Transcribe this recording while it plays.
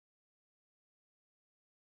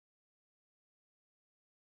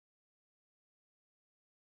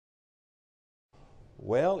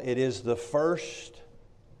Well, it is the first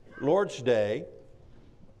Lord's Day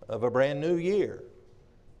of a brand new year.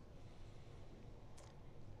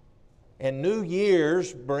 And new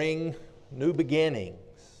years bring new beginnings.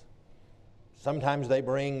 Sometimes they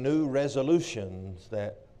bring new resolutions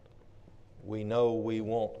that we know we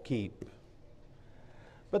won't keep.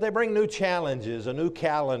 But they bring new challenges, a new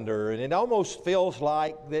calendar, and it almost feels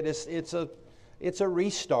like that it's a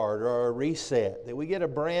restart or a reset, that we get a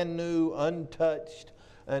brand new, untouched,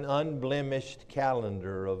 and unblemished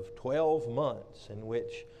calendar of 12 months in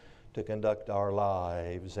which to conduct our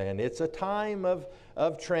lives. And it's a time of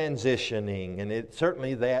transitioning, and it's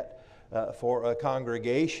certainly that for a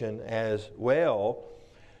congregation as well.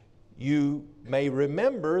 You may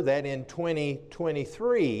remember that in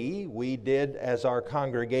 2023, we did as our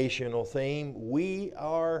congregational theme, We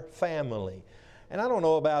Are Family. And I don't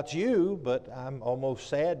know about you, but I'm almost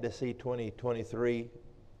sad to see 2023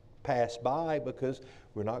 pass by because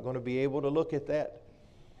we're not going to be able to look at that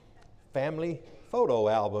family photo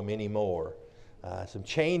album anymore. Some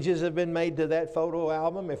changes have been made to that photo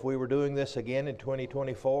album. If we were doing this again in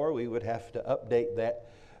 2024, we would have to update that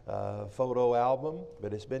photo album.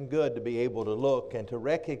 But it's been good to be able to look and to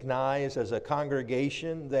recognize as a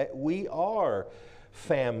congregation that we are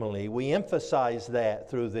family. We emphasize that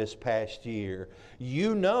through this past year.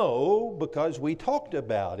 You know, because we talked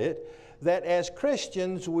about it, that as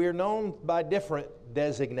Christians we're known by different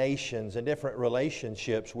designations and different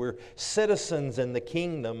relationships. We're citizens in the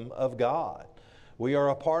kingdom of God. We are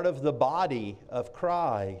a part of the body of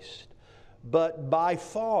Christ. But by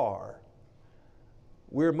far,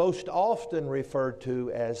 we're most often referred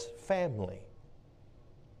to as family.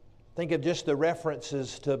 Think of just the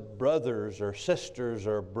references to brothers or sisters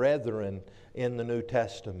or brethren in the New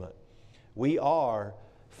Testament. We are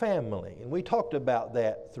family. And we talked about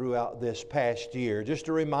that throughout this past year. Just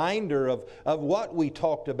a reminder of what we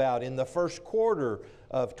talked about in the first quarter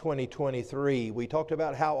of 2023. We talked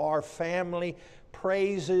about how our family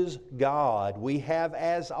praises God. We have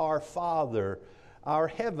as our Father, our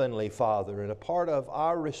Heavenly Father. And a part of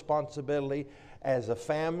our responsibility as a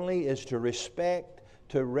family is to respect,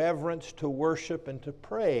 to reverence, to worship, and to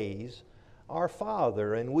praise our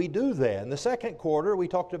Father. And we do that. In the second quarter, we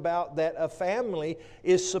talked about that a family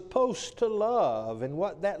is supposed to love and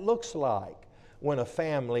what that looks like when a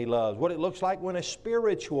family loves, what it looks like when a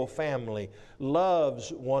spiritual family loves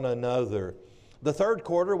one another. The third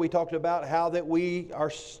quarter, we talked about how that we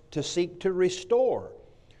are to seek to restore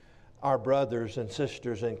our brothers and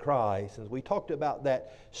sisters in Christ. And we talked about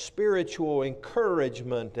that spiritual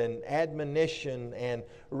encouragement and admonition and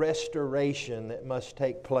restoration that must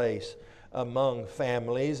take place among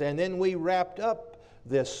families. And then we wrapped up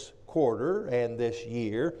this quarter and this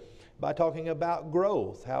year by talking about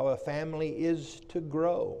growth, how a family is to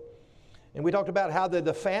grow. And we talked about how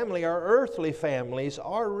the family, our earthly families,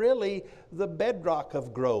 are really the bedrock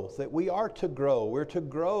of growth, that we are to grow. We're to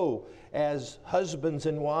grow as husbands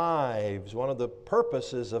and wives. One of the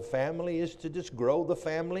purposes of family is to just grow the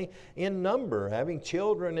family in number, having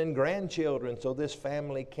children and grandchildren so this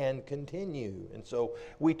family can continue. And so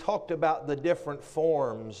we talked about the different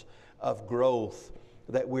forms of growth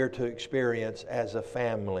that we're to experience as a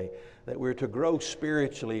family, that we're to grow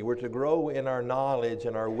spiritually, we're to grow in our knowledge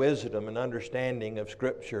and our wisdom and understanding of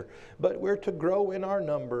Scripture, but we're to grow in our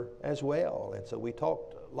number as well. And so we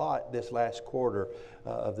talked a lot this last quarter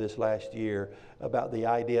of this last year about the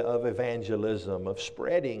idea of evangelism, of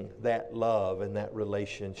spreading that love and that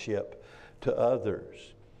relationship to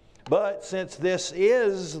others. But since this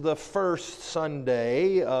is the first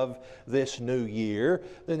Sunday of this new year,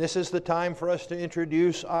 then this is the time for us to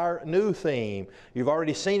introduce our new theme. You've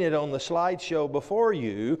already seen it on the slideshow before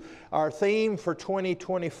you. Our theme for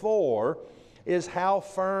 2024 is How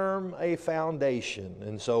Firm a Foundation.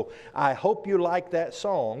 And so I hope you like that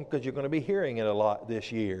song because you're going to be hearing it a lot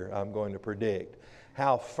this year, I'm going to predict.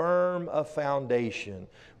 How firm a foundation.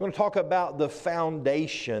 We're going to talk about the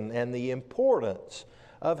foundation and the importance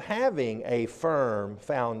of having a firm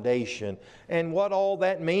foundation and what all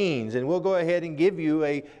that means. And we'll go ahead and give you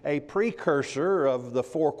a precursor of the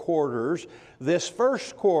 4 quarters. This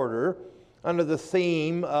first quarter, under the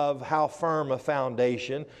theme of how firm a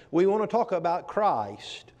foundation, we want to talk about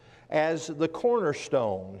Christ as the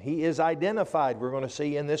cornerstone. He is identified, we're going to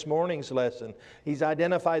see in this morning's lesson, He's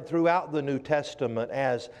identified throughout the New Testament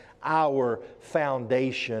as our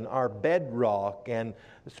foundation, our bedrock, and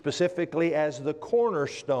specifically as the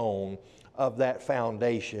cornerstone of that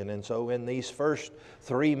foundation. And so in these first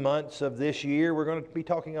 3 months of this year, we're going to be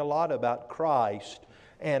talking a lot about Christ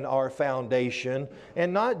and our foundation,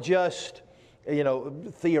 and not just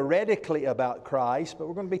theoretically about Christ, but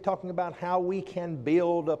we're going to be talking about how we can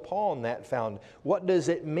build upon that foundation. What does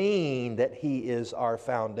it mean that He is our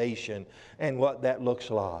foundation and what that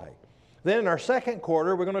looks like? Then in our second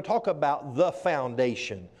quarter, we're going to talk about the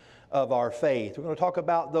foundation of our faith. We're going to talk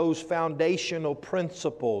about those foundational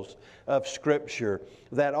principles of Scripture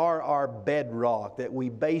that are our bedrock, that we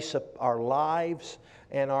base our lives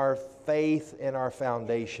and our faith and our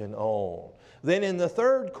foundation on. Then in the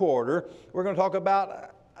third quarter, we're going to talk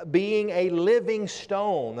about being a living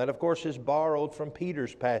stone. That, of course, is borrowed from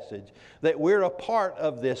Peter's passage, that we're a part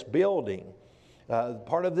of this building,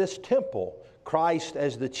 part of this temple, Christ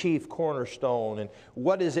as the chief cornerstone. And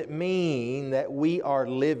what does it mean that we are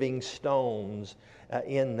living stones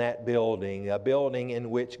in that building, a building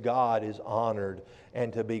in which God is honored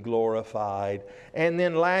and to be glorified? And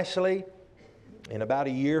then lastly, in about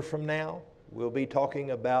a year from now, we'll be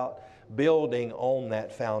talking about building on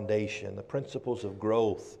that foundation, the principles of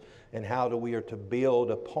growth, and how we are to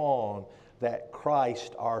build upon that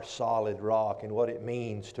Christ, our solid rock, and what it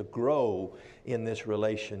means to grow in this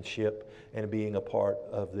relationship and being a part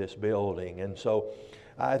of this building. And so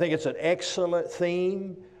I think it's an excellent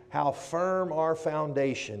theme, how firm our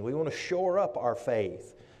foundation. We want to shore up our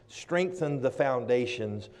faith, strengthen the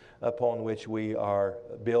foundations upon which we are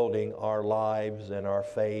building our lives and our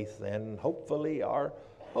faith and hopefully our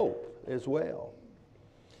hope as well.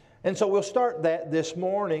 And so we'll start that this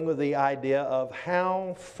morning with the idea of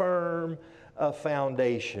how firm a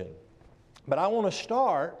foundation. But I want to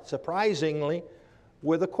start, surprisingly,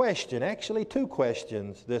 with a question, actually two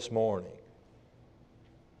questions this morning.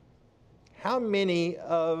 How many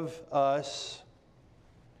of us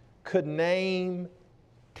could name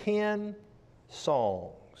 10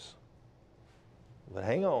 songs? But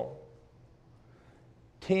hang on.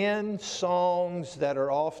 10 songs that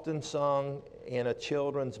are often sung in a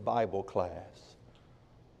children's Bible class.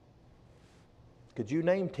 Could you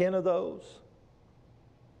name 10 of those?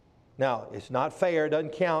 Now, it's not fair. It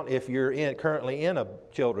doesn't count if you're currently in a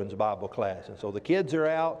children's Bible class. And so the kids are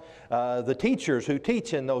out. The teachers who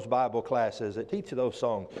teach in those Bible classes that teach those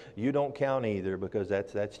songs, you don't count either because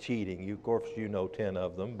that's cheating. Of course, you know 10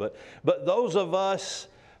 of them. But those of us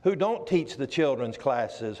who don't teach the children's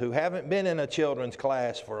classes, who haven't been in a children's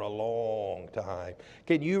class for a long time,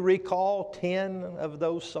 can you recall 10 of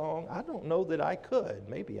those songs? I don't know that I could.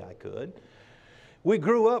 Maybe I could. We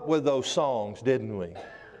grew up with those songs, didn't we?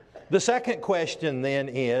 The second question then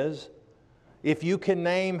is, if you can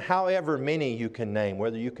name however many you can name,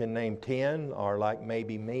 whether you can name 10 or like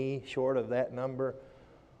maybe me, short of that number,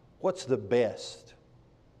 what's the best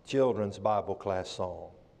children's Bible class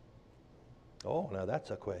song? Oh, now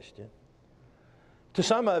that's a question. To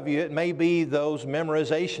some of you, it may be those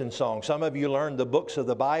memorization songs. Some of you learned the books of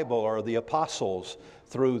the Bible or the apostles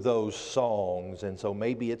through those songs. And so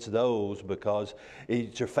maybe it's those because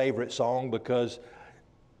it's your favorite song because,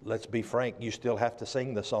 let's be frank, you still have to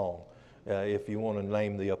sing the song if you want to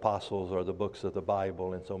name the apostles or the books of the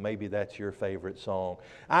Bible. And so maybe that's your favorite song.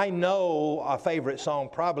 I know a favorite song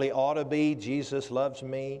probably ought to be Jesus Loves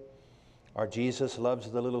Me, or Jesus Loves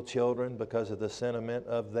the Little Children because of the sentiment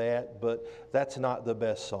of that, but that's not the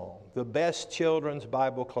best song. The best children's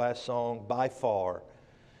Bible class song by far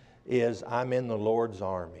is I'm in the Lord's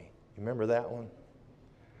Army. You remember that one?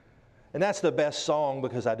 And that's the best song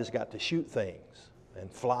because I just got to shoot things and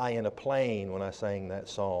fly in a plane when I sang that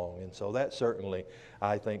song. And so that certainly,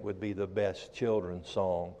 I think, would be the best children's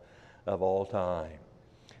song of all time.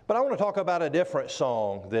 But I want to talk about a different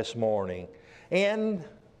song this morning. And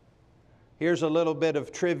here's a little bit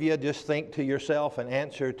of trivia. Just think to yourself and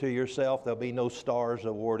answer to yourself. There'll be no stars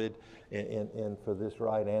awarded for this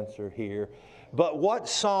right answer here. But what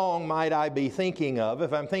song might I be thinking of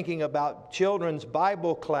if I'm thinking about children's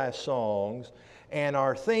Bible class songs and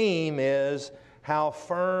our theme is How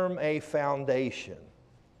Firm a Foundation?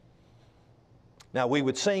 Now, we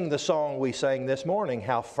would sing the song we sang this morning,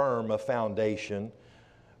 How Firm a Foundation.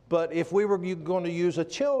 But if we were going to use a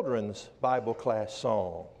children's Bible class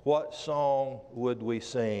song, what song would we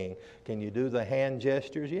sing? Can you do the hand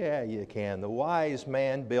gestures? Yeah, you can. The wise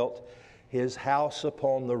man built his house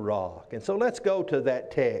upon the rock. And so let's go to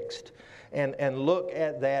that text and look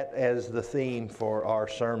at that as the theme for our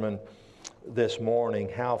sermon this morning.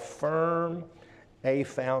 How firm a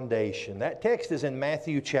foundation. That text is in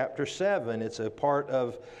Matthew chapter 7. It's a part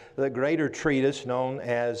of the greater treatise known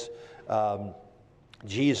as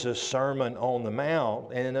Jesus' Sermon on the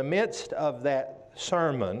Mount. And in the midst of that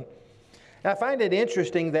sermon, I find it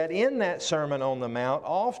interesting that in that Sermon on the Mount,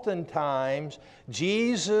 oftentimes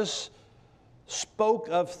Jesus spoke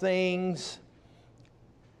of things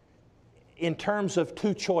in terms of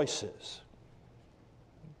two choices.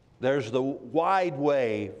 There's the wide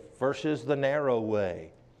way versus the narrow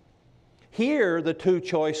way. Here, the two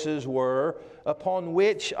choices were upon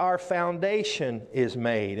which our foundation is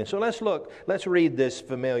made. And so let's read this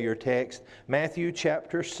familiar text, Matthew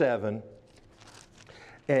chapter 7,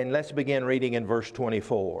 and let's begin reading in verse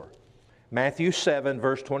 24. Matthew 7,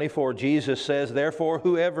 verse 24, Jesus says, "Therefore,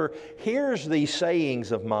 whoever hears these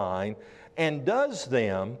sayings of mine and does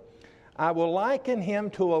them, I will liken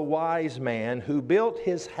him to a wise man who built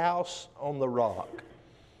his house on the rock.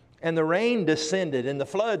 And the rain descended, and the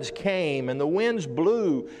floods came, and the winds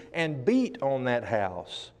blew and beat on that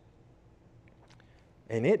house.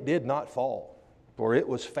 And it did not fall, for it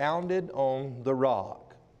was founded on the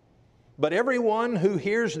rock. But everyone who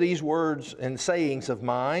hears these words and sayings of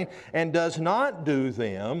mine and does not do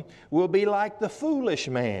them will be like the foolish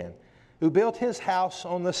man who built his house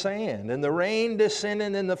on the sand. And the rain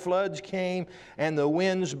descended, and the floods came, and the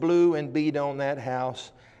winds blew and beat on that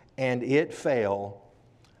house, and it fell.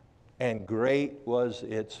 And great was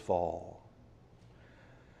its fall."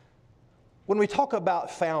 When we talk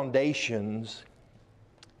about foundations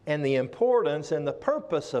and the importance and the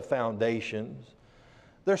purpose of foundations,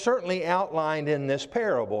 they're certainly outlined in this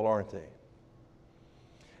parable, aren't they?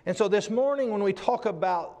 And so this morning when we talk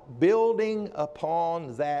about building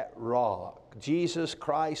upon that rock, Jesus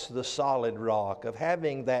Christ, the solid rock, of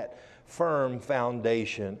having that firm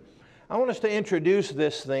foundation, I want us to introduce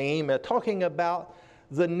this theme talking about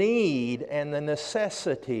the need and the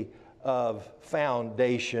necessity of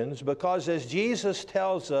foundations, because as Jesus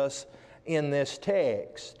tells us in this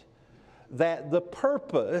text, that the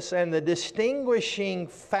purpose and the distinguishing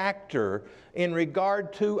factor in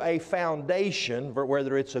regard to a foundation,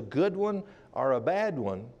 whether it's a good one or a bad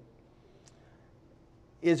one,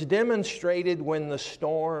 is demonstrated when the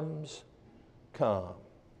storms come.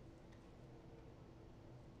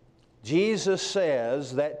 Jesus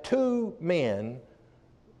says that two men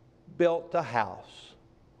built a house.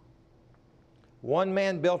 One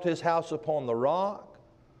man built his house upon the rock.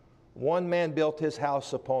 One man built his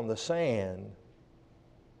house upon the sand.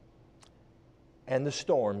 And the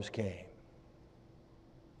storms came.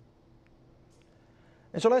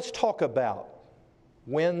 And so let's talk about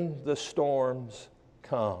when the storms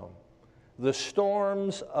come. The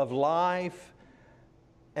storms of life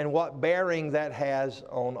and what bearing that has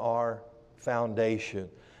on our foundation.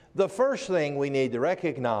 The first thing we need to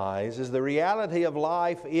recognize is the reality of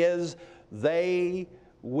life is they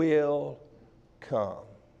will come.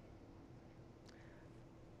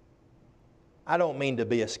 I don't mean to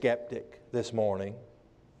be a skeptic this morning.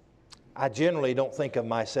 I generally don't think of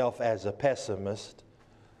myself as a pessimist.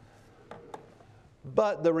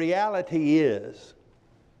 But the reality is,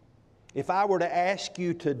 if I were to ask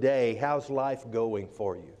you today, how's life going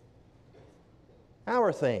for you? How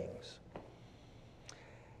are things?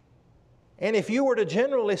 And if you were to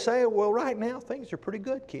generally say, well, right now things are pretty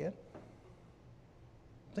good, Ken.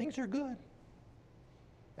 Things are good.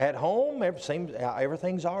 At home,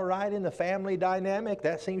 everything's all right in the family dynamic.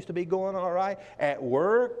 That seems to be going all right. At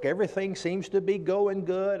work, everything seems to be going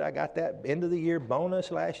good. I got that end of the year bonus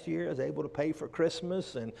last year. I was able to pay for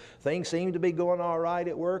Christmas, and things seem to be going all right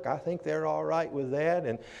at work. I think they're all right with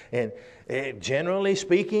that. And generally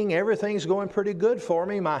speaking, everything's going pretty good for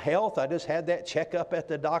me. My health, I just had that checkup at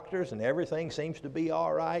the doctor's, and everything seems to be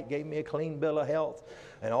all right. Gave me a clean bill of health.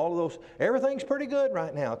 And all of those, everything's pretty good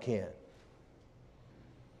right now, Ken.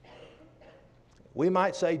 We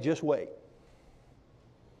might say, just wait.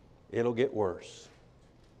 It'll get worse.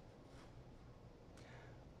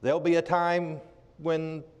 There'll be a time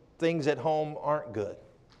when things at home aren't good.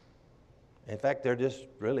 In fact, they're just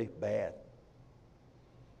really bad.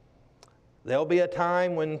 There'll be a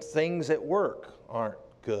time when things at work aren't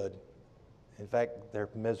good. In fact, they're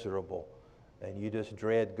miserable. And you just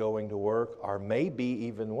dread going to work, or maybe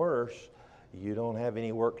even worse, you don't have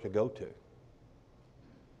any work to go to.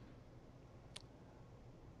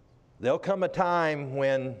 There'll come a time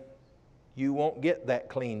when you won't get that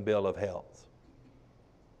clean bill of health,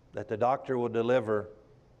 that the doctor will deliver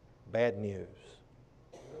bad news,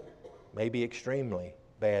 maybe extremely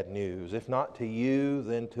bad news, if not to you,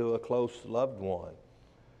 then to a close loved one.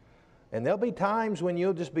 And there'll be times when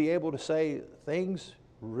you'll just be able to say, things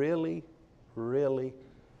really, really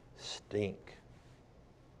stink.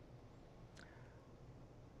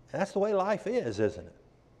 And that's the way life is, isn't it?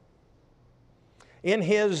 In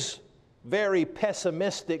his very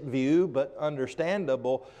pessimistic view, but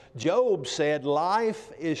understandable, Job said,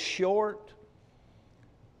 life is short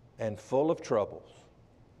and full of troubles.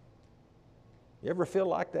 You ever feel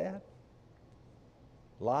like that?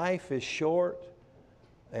 Life is short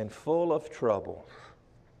and full of trouble.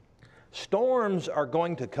 Storms are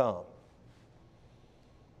going to come.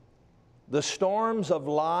 The storms of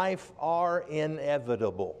life are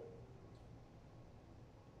inevitable.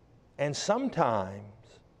 And sometimes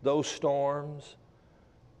those storms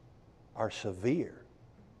are severe.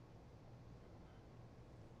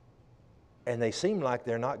 And they seem like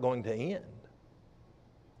they're not going to end.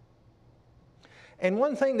 And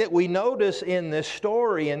one thing that we notice in this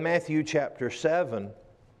story in Matthew chapter 7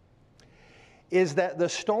 is that the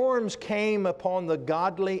storms came upon the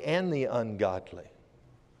godly and the ungodly.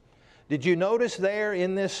 Did you notice there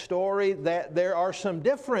in this story that there are some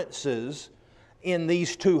differences in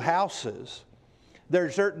these two houses?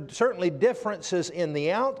 There's certainly differences in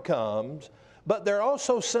the outcomes, but there are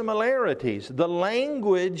also similarities. The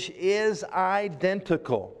language is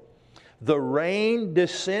identical. The rain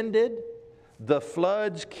descended, the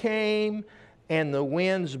floods came, and the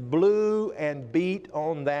winds blew and beat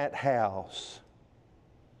on that house.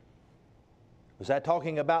 Was that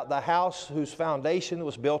talking about the house whose foundation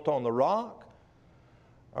was built on the rock?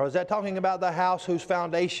 Or is that talking about the house whose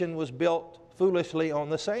foundation was built foolishly on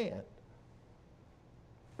the sand?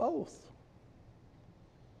 Both.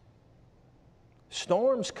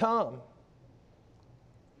 Storms come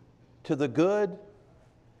to the good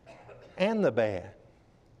and the bad.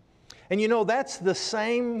 And you know, that's the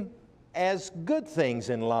same as good things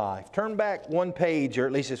in life. Turn back one page, or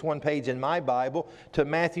at least it's one page in my Bible, to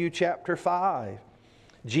Matthew chapter 5.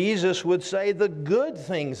 Jesus would say the good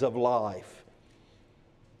things of life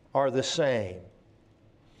are the same.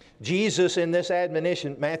 Jesus in this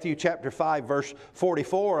admonition, Matthew chapter 5 verse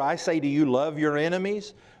 44, I say to you, love your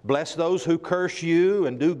enemies, bless those who curse you,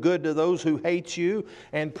 and do good to those who hate you,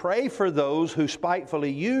 and pray for those who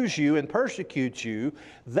spitefully use you and persecute you,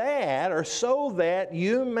 that, or so that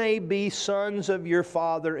you may be sons of your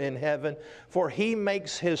Father in heaven, for He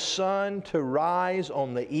makes His sun to rise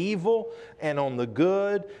on the evil and on the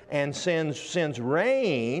good, and sends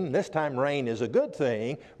rain, this time rain is a good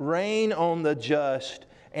thing, rain on the just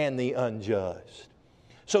and the unjust.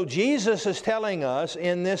 So Jesus is telling us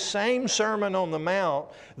in this same Sermon on the Mount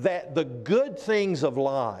that the good things of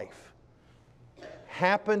life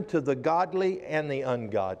happen to the godly and the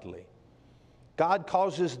ungodly. God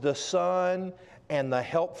causes the sun and the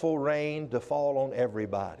helpful rain to fall on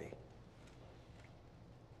everybody.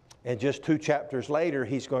 And just 2 chapters later,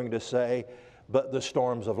 He's going to say, but the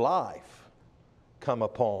storms of life come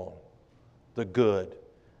upon the good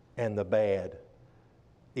and the bad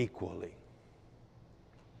equally.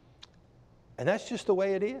 And that's just the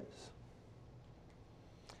way it is.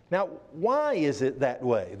 Now, why is it that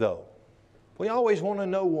way, though? We always want to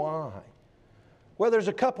know why. Well, there's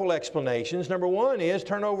a couple explanations. Number one is,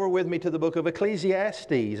 turn over with me to the book of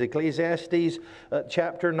Ecclesiastes, Ecclesiastes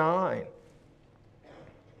chapter 9.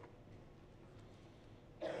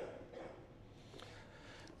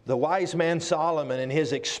 The wise man Solomon, in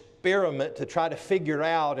his experiment to try to figure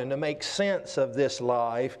out and to make sense of this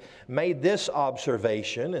life, made this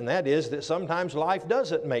observation, and that is that sometimes life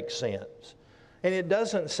doesn't make sense and it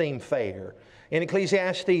doesn't seem fair. In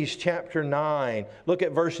Ecclesiastes chapter 9, look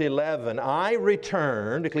at verse 11. I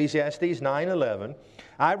returned, Ecclesiastes 9:11,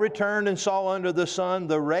 I returned and saw under the sun,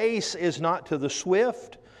 the race is not to the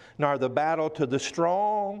swift, nor the battle to the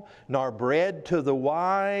strong, nor bread to the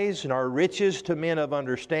wise, nor riches to men of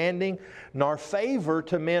understanding, nor favor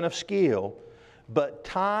to men of skill. But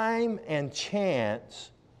time and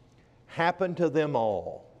chance happen to them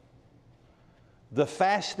all. The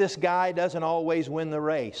fastest guy doesn't always win the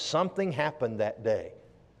race. Something happened that day.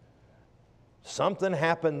 Something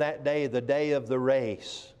happened that day, the day of the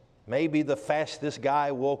race. Maybe the fastest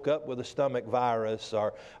guy woke up with a stomach virus,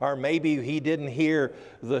 or maybe he didn't hear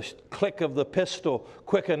the click of the pistol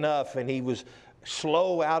quick enough and he was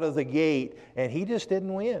slow out of the gate and he just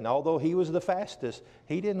didn't win. Although he was the fastest,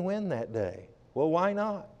 he didn't win that day. Well, why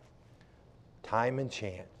not? Time and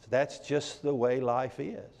chance. That's just the way life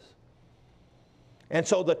is. And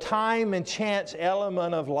so the time and chance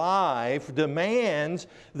element of life demands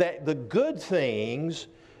that the good things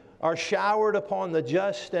are showered upon the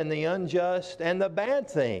just and the unjust, and the bad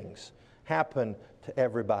things happen to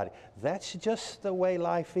everybody. That's just the way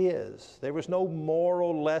life is. There was no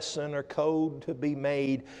moral lesson or code to be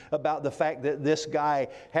made about the fact that this guy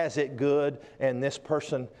has it good and this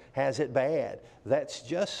person has it bad. That's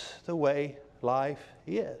just the way life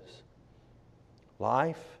is.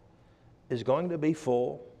 Life is going to be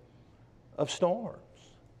full of storms.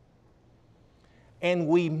 And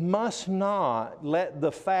we must not let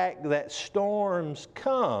the fact that storms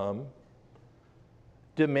come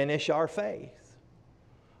diminish our faith.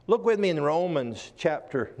 Look with me in Romans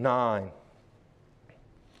chapter 9.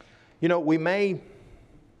 You know, we may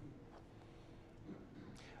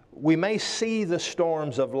we may see the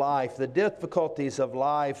storms of life, the difficulties of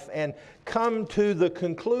life, and come to the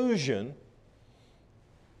conclusion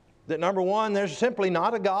that, number one, there's simply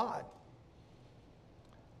not a God.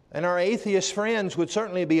 And our atheist friends would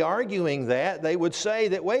certainly be arguing that. They would say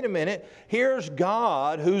that, wait a minute, here's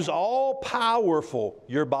God who's all-powerful,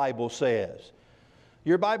 your Bible says.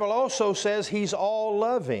 Your Bible also says He's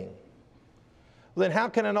all-loving. Then how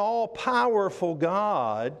can an all-powerful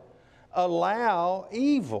God allow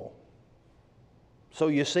evil? So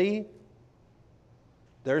you see,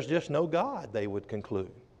 there's just no God, they would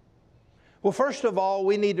conclude. Well, first of all,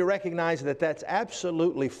 we need to recognize that that's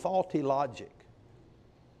absolutely faulty logic.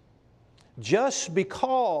 Just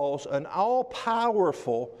because an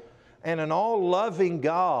all-powerful and an all-loving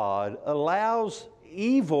God allows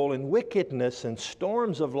evil and wickedness and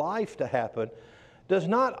storms of life to happen does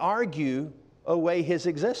not argue away His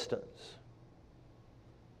existence.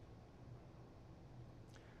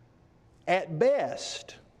 At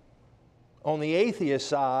best, on the atheist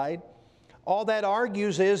side, all that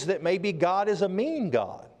argues is that maybe God is a mean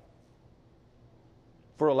God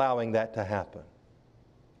for allowing that to happen.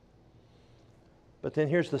 But then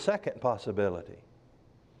here's the second possibility.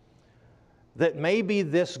 That maybe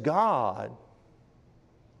this God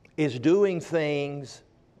is doing things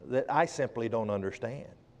that I simply don't understand.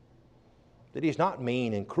 That He's not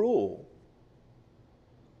mean and cruel,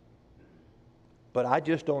 but I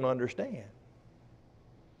just don't understand.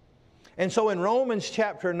 And so in Romans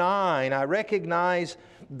chapter 9, I recognize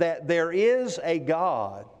that there is a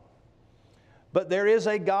God, but there is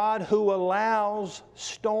a God who allows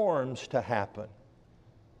storms to happen.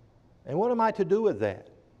 And what am I to do with that?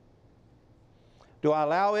 Do I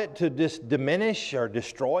allow it to diminish or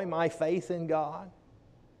destroy my faith in God?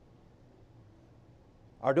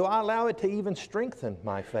 Or do I allow it to even strengthen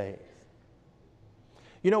my faith?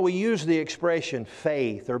 You know, we use the expression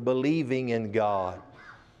faith or believing in God.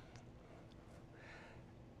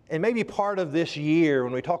 And maybe part of this year,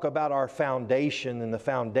 when we talk about our foundation and the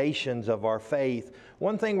foundations of our faith,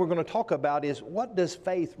 one thing we're going to talk about is, what does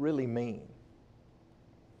faith really mean?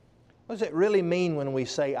 What does it really mean when we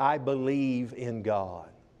say, I believe in God?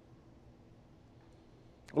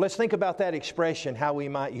 Let's think about that expression, how we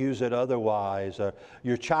might use it otherwise.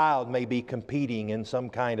 Your child may be competing in some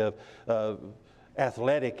kind of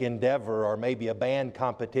athletic endeavor, or maybe a band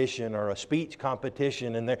competition or a speech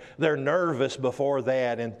competition, and they're nervous before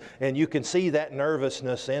that, and you can see that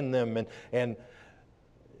nervousness in them, and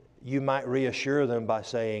you might reassure them by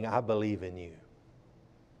saying, I believe in you.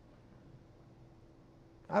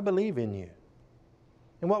 I believe in you.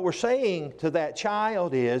 And what we're saying to that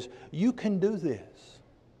child is, you can do this.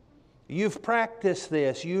 You've practiced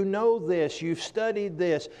this. You know this. You've studied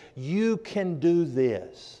this. You can do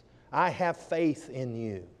this. I have faith in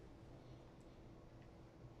you.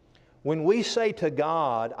 When we say to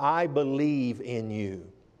God, I believe in you,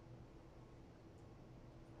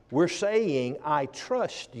 we're saying, I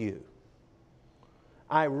trust you.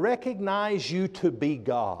 I recognize you to be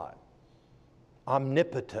God,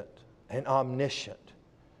 omnipotent and omniscient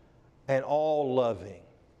and all-loving.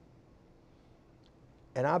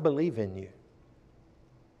 And I believe in you.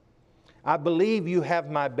 I believe you have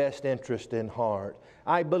my best interest in heart.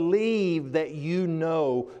 I believe that you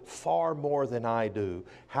know far more than I do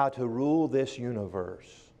how to rule this universe.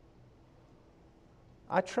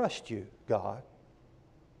 I trust you, God.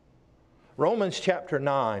 Romans chapter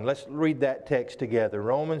 9, let's read that text together.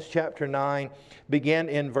 Romans chapter 9, begin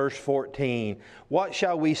in verse 14. What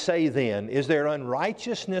shall we say then? Is there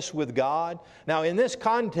unrighteousness with God? Now in this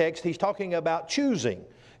context, he's talking about choosing.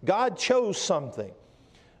 God chose something.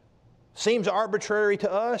 Seems arbitrary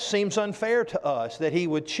to us, seems unfair to us that He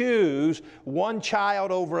would choose one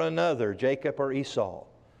child over another, Jacob or Esau.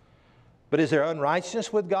 But is there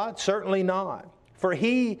unrighteousness with God? Certainly not. For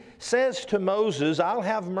He says to Moses, I'll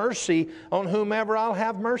have mercy on whomever I'll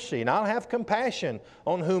have mercy, and I'll have compassion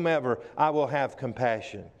on whomever I will have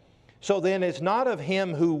compassion. So then it's not of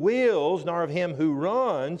him who wills, nor of him who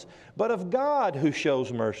runs, but of God who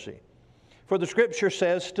shows mercy. For the Scripture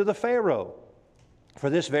says to the Pharaoh, for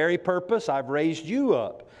this very purpose I've raised you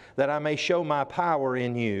up, that I may show my power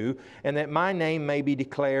in you, and that my name may be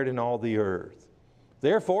declared in all the earth.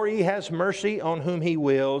 Therefore He has mercy on whom He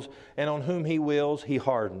wills, and on whom He wills He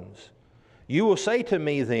hardens. You will say to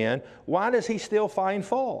me then, why does He still find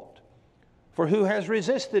fault? For who has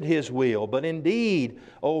resisted His will? But indeed,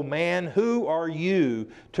 O man, who are you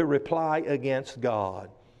to reply against God?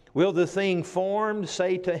 Will the thing formed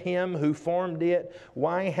say to him who formed it,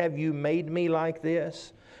 why have you made me like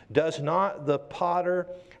this? Does not the potter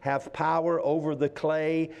have power over the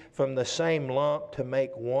clay from the same lump to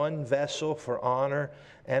make one vessel for honor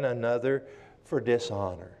and another for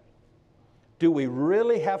dishonor. Do we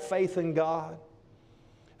really have faith in God?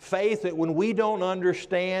 Faith that when we don't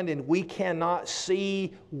understand and we cannot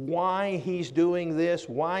see why He's doing this,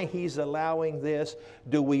 why He's allowing this,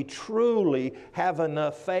 do we truly have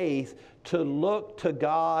enough faith to look to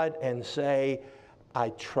God and say, I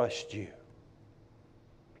trust you.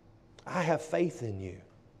 I have faith in you.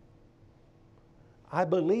 I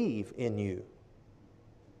believe in you,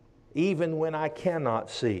 even when I cannot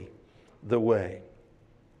see the way.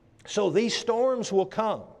 So these storms will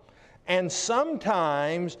come. And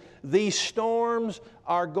sometimes these storms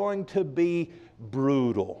are going to be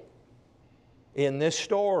brutal. In this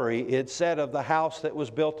story, it said of the house that was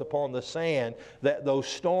built upon the sand that those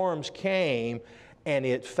storms came and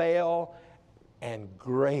it fell, and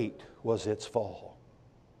great was its fall.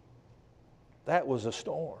 That was a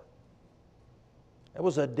storm. It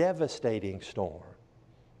was a devastating storm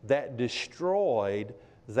that destroyed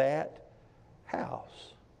that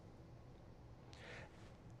house.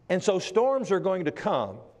 And so storms are going to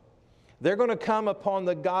come. They're going to come upon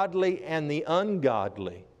the godly and the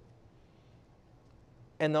ungodly.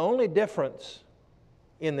 And the only difference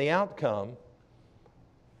in the outcome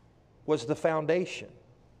was the foundation.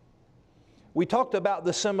 We talked about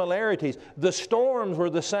the similarities. The storms were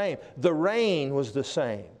the same. The rain was the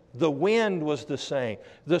same. The wind was the same.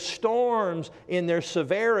 The storms in their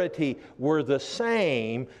severity were the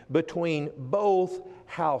same between both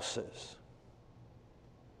houses.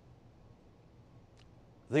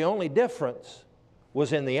 The only difference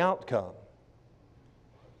was in the outcome.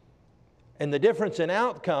 And the difference in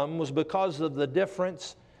outcome was because of the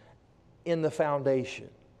difference in the foundation.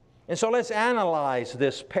 And so let's analyze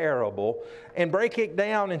this parable and break it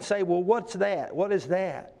down and say, well, what's that? What is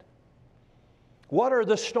that? What are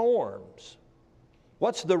the storms?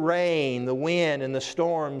 What's the rain, the wind, and the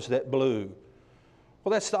storms that blew?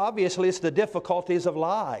 Well, obviously it's the difficulties of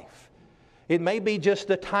life. It may be just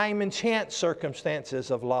the time and chance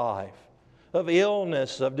circumstances of life, of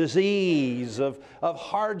illness, of disease, of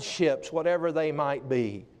hardships, whatever they might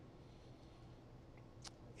be.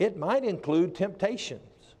 It might include temptations,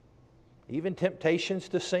 even temptations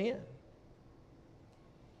to sin.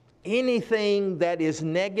 Anything that is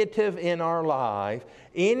negative in our life,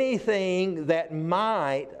 anything that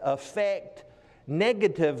might affect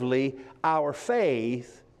negatively our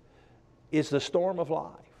faith, is the storm of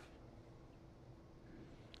life.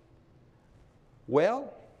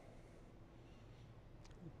 Well,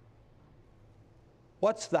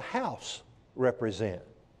 what's the house represent? It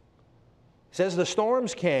says the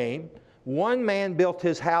storms came. One man built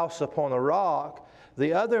his house upon a rock.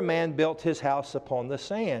 The other man built his house upon the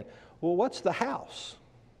sand. Well, what's the house?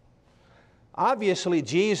 Obviously,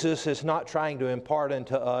 Jesus is not trying to impart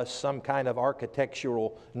into us some kind of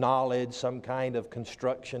architectural knowledge, some kind of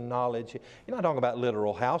construction knowledge. You're not talking about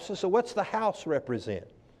literal houses. So what's the house represent?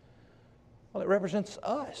 Well, it represents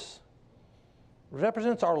us. It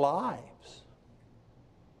represents our lives.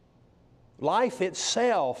 Life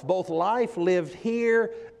itself, both life lived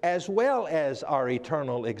here as well as our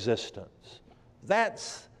eternal existence.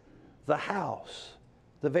 That's the house,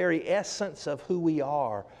 the very essence of who we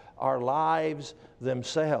are, our lives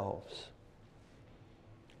themselves.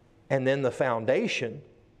 And then the foundation,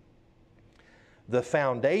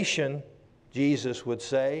 Jesus would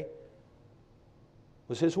say,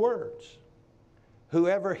 was His words.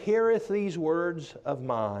 Whoever heareth these words of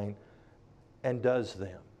mine and does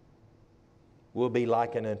them will be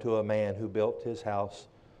likened unto a man who built his house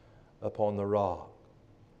upon the rock.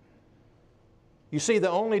 You see, the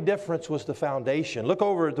only difference was the foundation. Look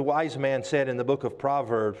over at the wise man said in the book of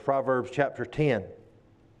Proverbs, Proverbs chapter 10.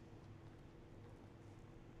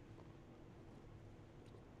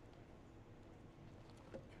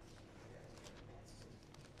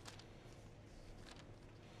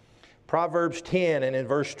 Proverbs 10 and in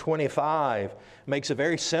verse 25 makes a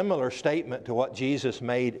very similar statement to what Jesus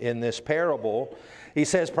made in this parable. He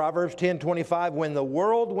says, Proverbs 10:25, when the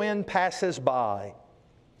whirlwind passes by,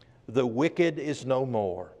 the wicked is no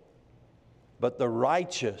more, but the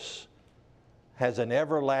righteous has an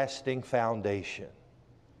everlasting foundation.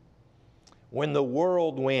 When the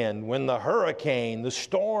whirlwind, when the hurricane, the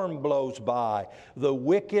storm blows by, the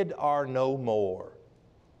wicked are no more.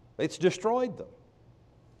 It's destroyed them.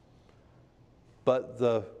 But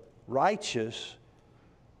the righteous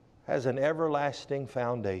has an everlasting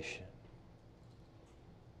foundation.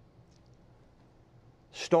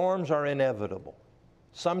 Storms are inevitable.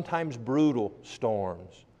 Sometimes brutal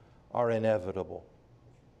storms are inevitable.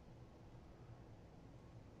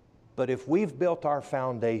 But if we've built our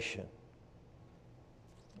foundation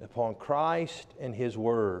upon Christ and His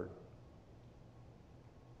Word,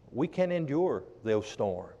 we can endure those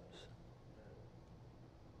storms.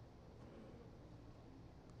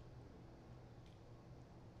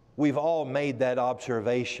 We've all made that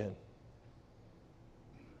observation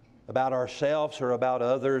about ourselves or about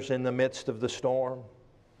others in the midst of the storm,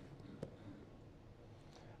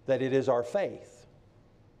 that it is our faith,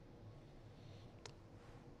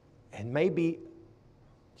 and maybe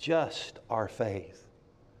just our faith,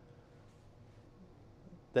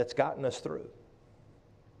 that's gotten us through.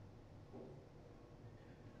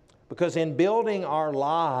 Because in building our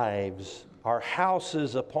lives, our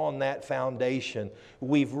houses upon that foundation,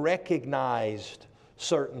 we've recognized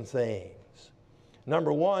certain things.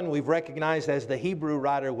 Number one, we've recognized, as the Hebrew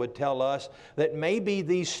writer would tell us, that maybe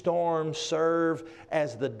these storms serve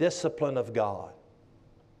as the discipline of God.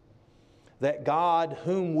 That God,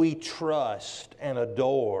 whom we trust and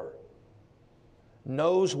adore,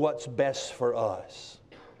 knows what's best for us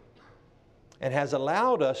and has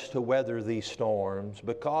allowed us to weather these storms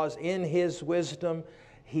because in His wisdom,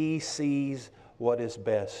 He sees what is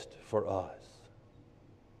best for us.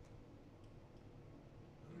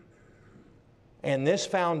 And this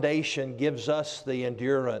foundation gives us the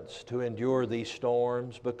endurance to endure these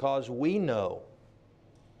storms because we know,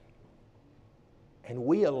 and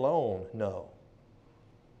we alone know,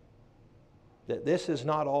 that this is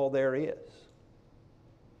not all there is.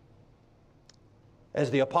 As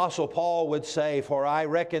the Apostle Paul would say, "For I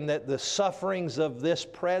reckon that the sufferings of this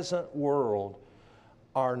present world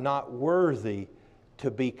are not worthy to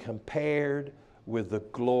be compared with the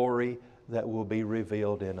glory that will be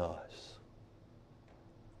revealed in us."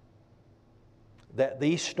 That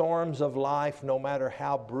these storms of life, no matter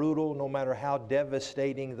how brutal, no matter how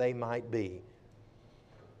devastating they might be,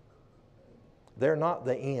 they're not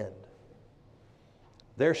the end.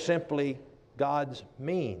 They're simply God's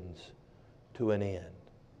means to an end.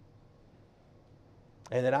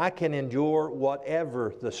 And that I can endure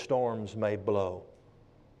whatever the storms may blow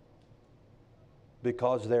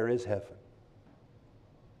because there is heaven.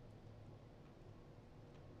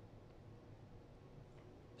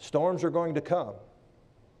 Storms are going to come.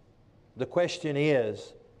 The question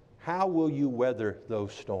is, how will you weather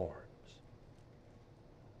those storms?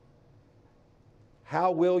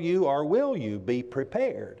 How will you be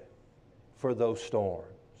prepared for those storms?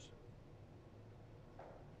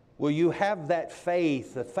 Will you have that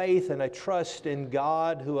faith, a faith and a trust in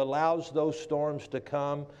God who allows those storms to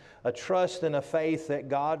come, a trust and a faith that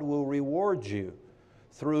God will reward you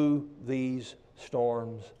through these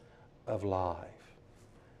storms of life?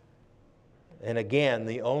 And again,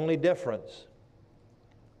 the only difference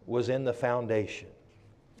was in the foundation.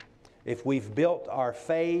 If we've built our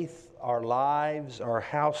faith, our lives, our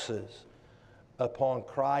houses upon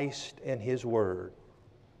Christ and His Word,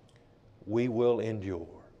 we will endure.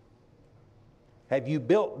 Have you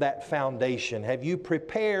built that foundation? Have you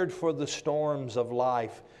prepared for the storms of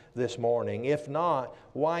life this morning? If not,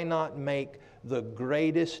 why not make the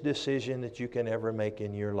greatest decision that you can ever make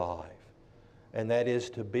in your life? And that is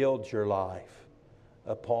to build your life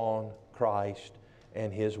upon Christ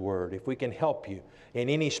and His Word. If we can help you in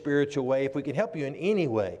any spiritual way, if we can help you in any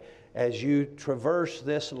way as you traverse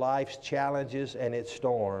this life's challenges and its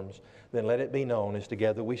storms, then let it be known as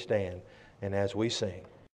together we stand and as we sing.